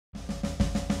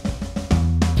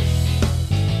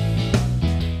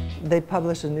They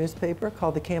publish a newspaper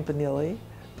called the Campanile,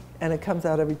 and it comes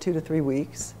out every 2 to 3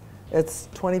 weeks. It's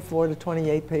 24 to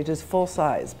 28 pages,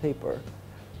 full-size paper.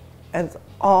 And it's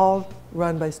all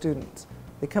run by students.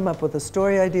 They come up with the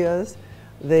story ideas,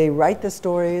 they write the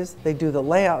stories, they do the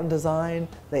layout and design,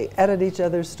 they edit each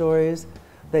other's stories,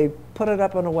 they put it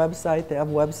up on a website, they have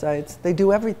websites, they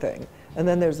do everything. And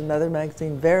then there's another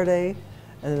magazine, Verde,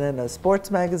 and then a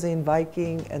sports magazine,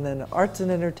 Viking, and then an arts and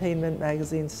entertainment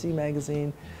magazine, C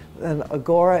Magazine, and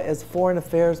Agora is foreign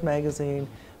affairs magazine,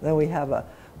 then we have a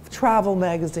travel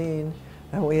magazine,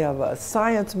 and we have a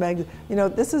science magazine. You know,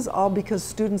 this is all because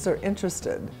students are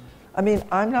interested. I mean,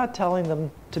 I'm not telling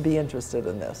them to be interested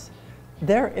in this.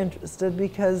 They're interested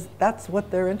because that's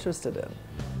what they're interested in.